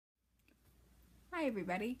Hi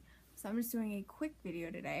everybody. So I'm just doing a quick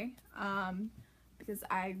video today because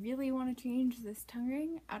I really want to change this tongue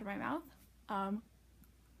ring out of my mouth.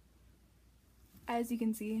 As you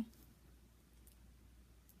can see,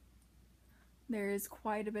 there is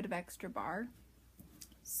quite a bit of extra bar.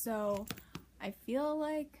 So I feel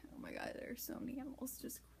like, oh my god, there's so many animals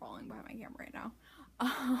just crawling by my camera right now.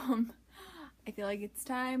 I feel like it's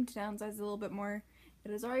time to downsize a little bit more.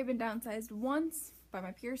 It has already been downsized once by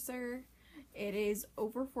my piercer. It is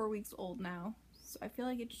over 4 weeks old now, so I feel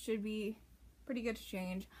like it should be pretty good to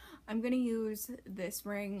change. I'm gonna use this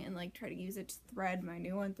ring and like try to use it to thread my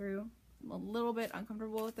new one through. I'm a little bit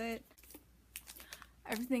uncomfortable with it.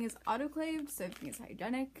 Everything is autoclaved, so everything is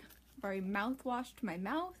hygienic. I've already mouthwashed my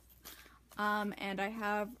mouth, and I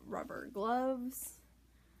have rubber gloves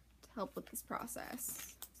to help with this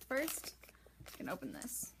process. First, I can open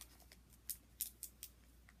this.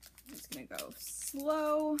 I'm just gonna go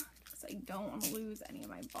slow because I don't want to lose any of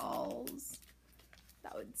my balls.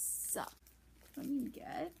 That would suck. Let me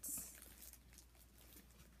get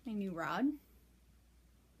my new rod.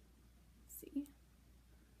 Let's see.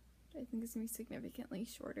 I think it's gonna be significantly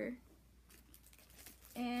shorter.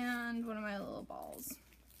 And one of my little balls.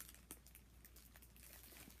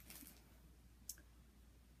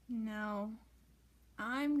 Now,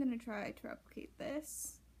 I'm gonna try to replicate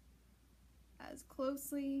this as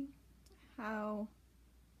closely to how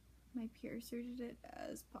my piercer did it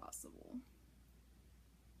as possible.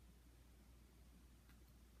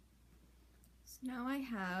 So now I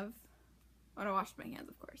have, oh, I washed my hands,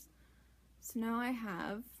 of course. So now I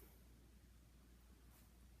have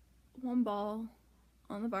one ball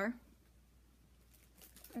on the bar,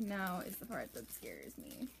 and now is the part that scares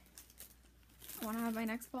me. I want to have my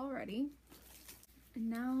next ball ready, and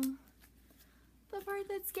now the part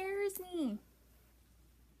that scares me.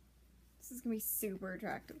 This is gonna be super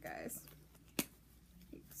attractive, guys.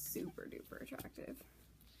 Like, super duper attractive.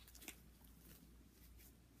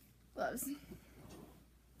 Gloves.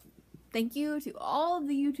 Thank you to all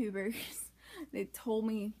the YouTubers that told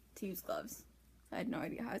me to use gloves. I had no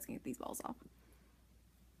idea how I was gonna get these balls off.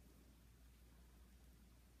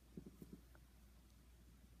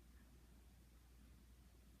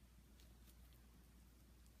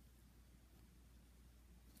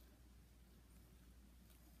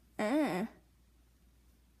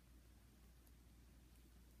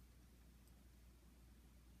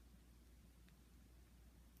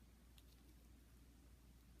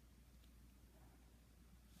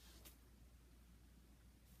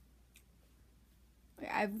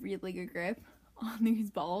 I have really good grip on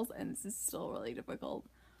these balls, and this is still really difficult.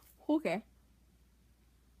 Okay.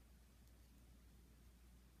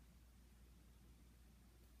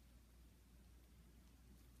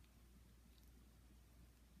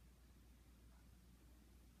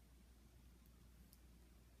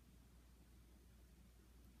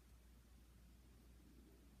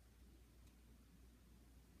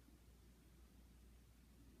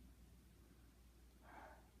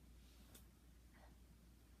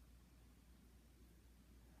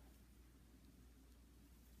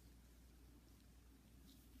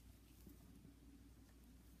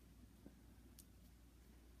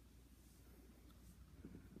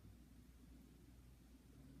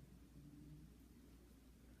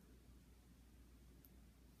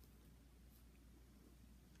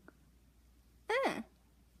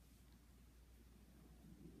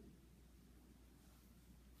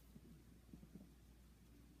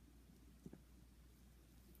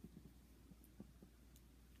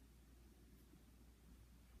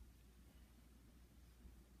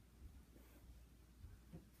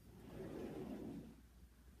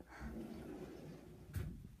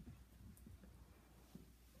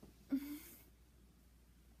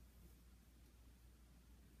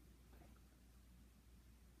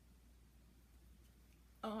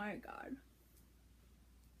 Oh my god.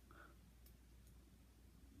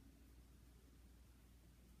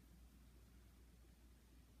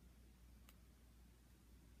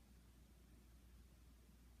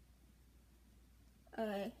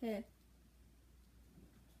 Here.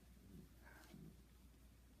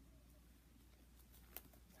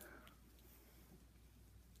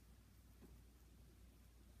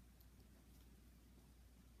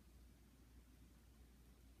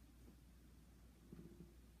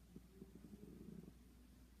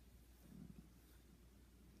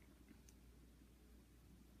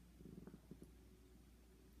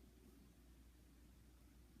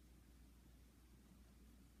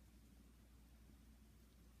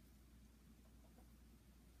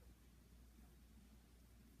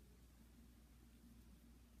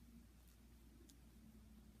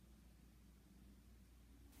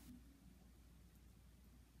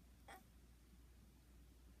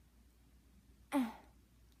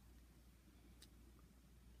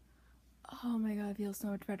 Oh my god, it feels so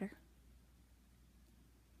much better.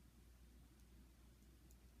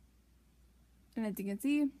 And as you can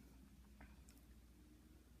see,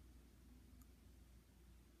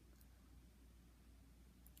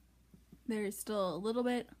 there's still a little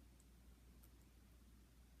bit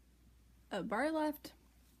of bar left,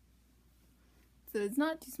 so it's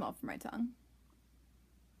not too small for my tongue.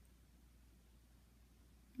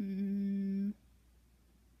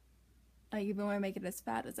 I even want to make it as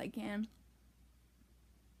fat as I can.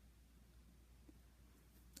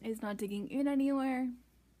 It's not digging in anywhere.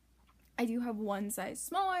 I do have one size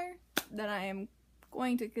smaller that I am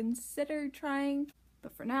going to consider trying,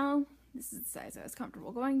 but for now, this is the size I was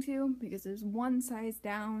comfortable going to because there's one size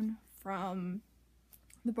down from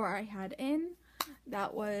the bar I had in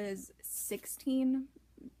that was 16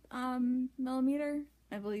 millimeter.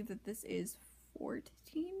 I believe that this is 14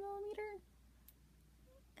 millimeter.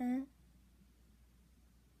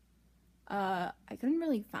 I couldn't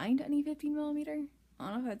really find any 15 millimeter. I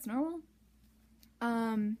don't know if that's normal.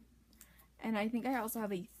 And I think I also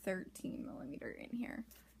have a 13 millimeter in here.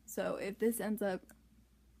 So if this ends up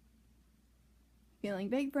feeling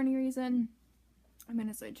big for any reason, I'm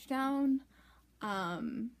gonna switch down. I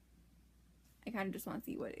kind of just want to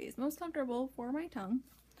see what is most comfortable for my tongue.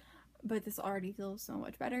 But this already feels so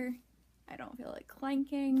much better. I don't feel like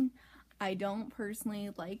clanking. I don't personally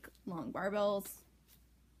like long barbells.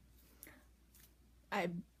 I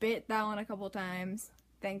bit that one a couple times.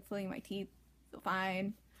 Thankfully my teeth feel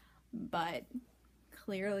fine, but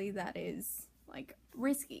clearly that is like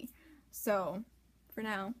risky. So for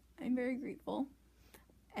now, I'm very grateful.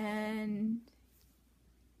 And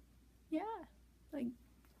yeah, like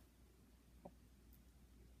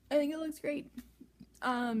I think it looks great.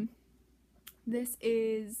 This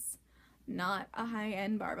is not a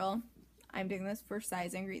high-end barbell. I'm doing this for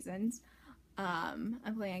sizing reasons. I'm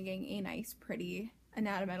planning on getting a nice, pretty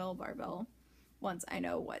anatomical barbell once I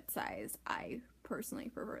know what size I personally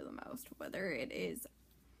prefer the most. Whether it is,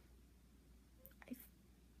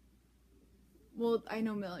 well, I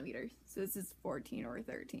know millimeters, so this is 14 or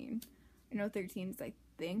 13. I know 13 is, I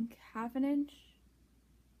think, half an inch.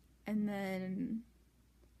 And then,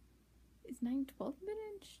 is 9/12 of an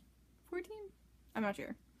inch? 14? I'm not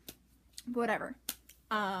sure. But whatever.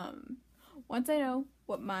 Once I know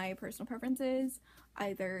what my personal preference is,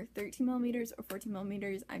 either 13 millimeters or 14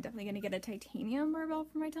 millimeters, I'm definitely going to get a titanium barbell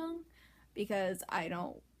for my tongue because I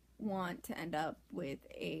don't want to end up with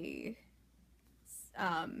a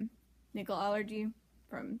nickel allergy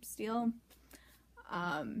from steel.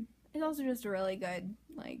 It's also just a really good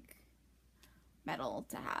like metal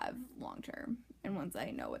to have long term, and once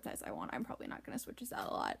I know what size I want, I'm probably not going to switch this out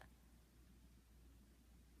a lot.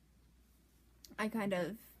 I kind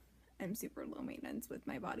of am super low maintenance with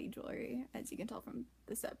my body jewelry, as you can tell from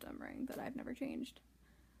the septum ring that I've never changed.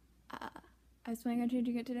 I was planning on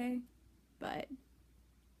changing it today, but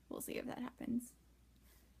we'll see if that happens.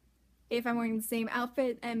 If I'm wearing the same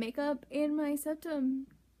outfit and makeup in my septum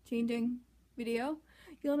changing video,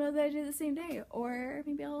 you'll know that I did it the same day, or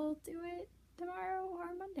maybe I'll do it tomorrow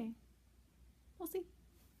or Monday. We'll see.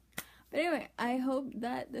 But anyway, I hope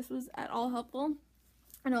that this was at all helpful.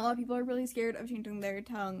 I know a lot of people are really scared of changing their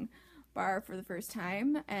tongue bar for the first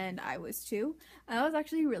time, and I was too. And that was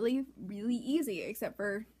actually really, really easy, except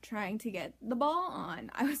for trying to get the ball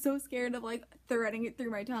on. I was so scared of like threading it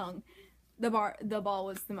through my tongue. The ball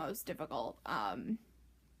was the most difficult.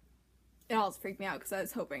 It also freaked me out because I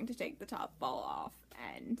was hoping to take the top ball off,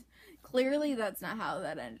 and clearly that's not how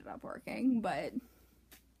that ended up working. But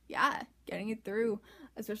yeah, getting it through,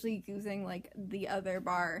 especially using like the other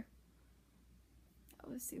bar, that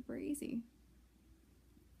was super easy.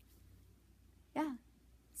 Yeah.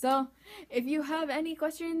 So if you have any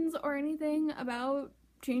questions or anything about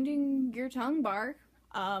changing your tongue bar,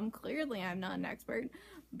 clearly I'm not an expert,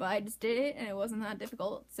 but I just did it and it wasn't that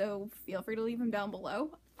difficult, so feel free to leave them down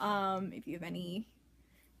below. If you have any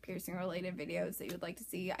piercing related videos that you would like to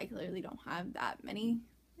see, I clearly don't have that many.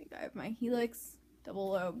 Like I have my helix,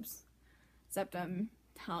 double lobes, septum,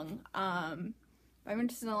 tongue. I'm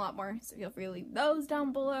interested in a lot more, so feel free to leave those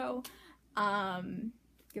down below.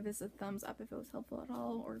 Give this a thumbs up if it was helpful at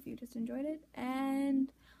all, or if you just enjoyed it,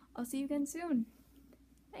 and I'll see you again soon.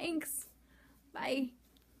 Thanks. Bye.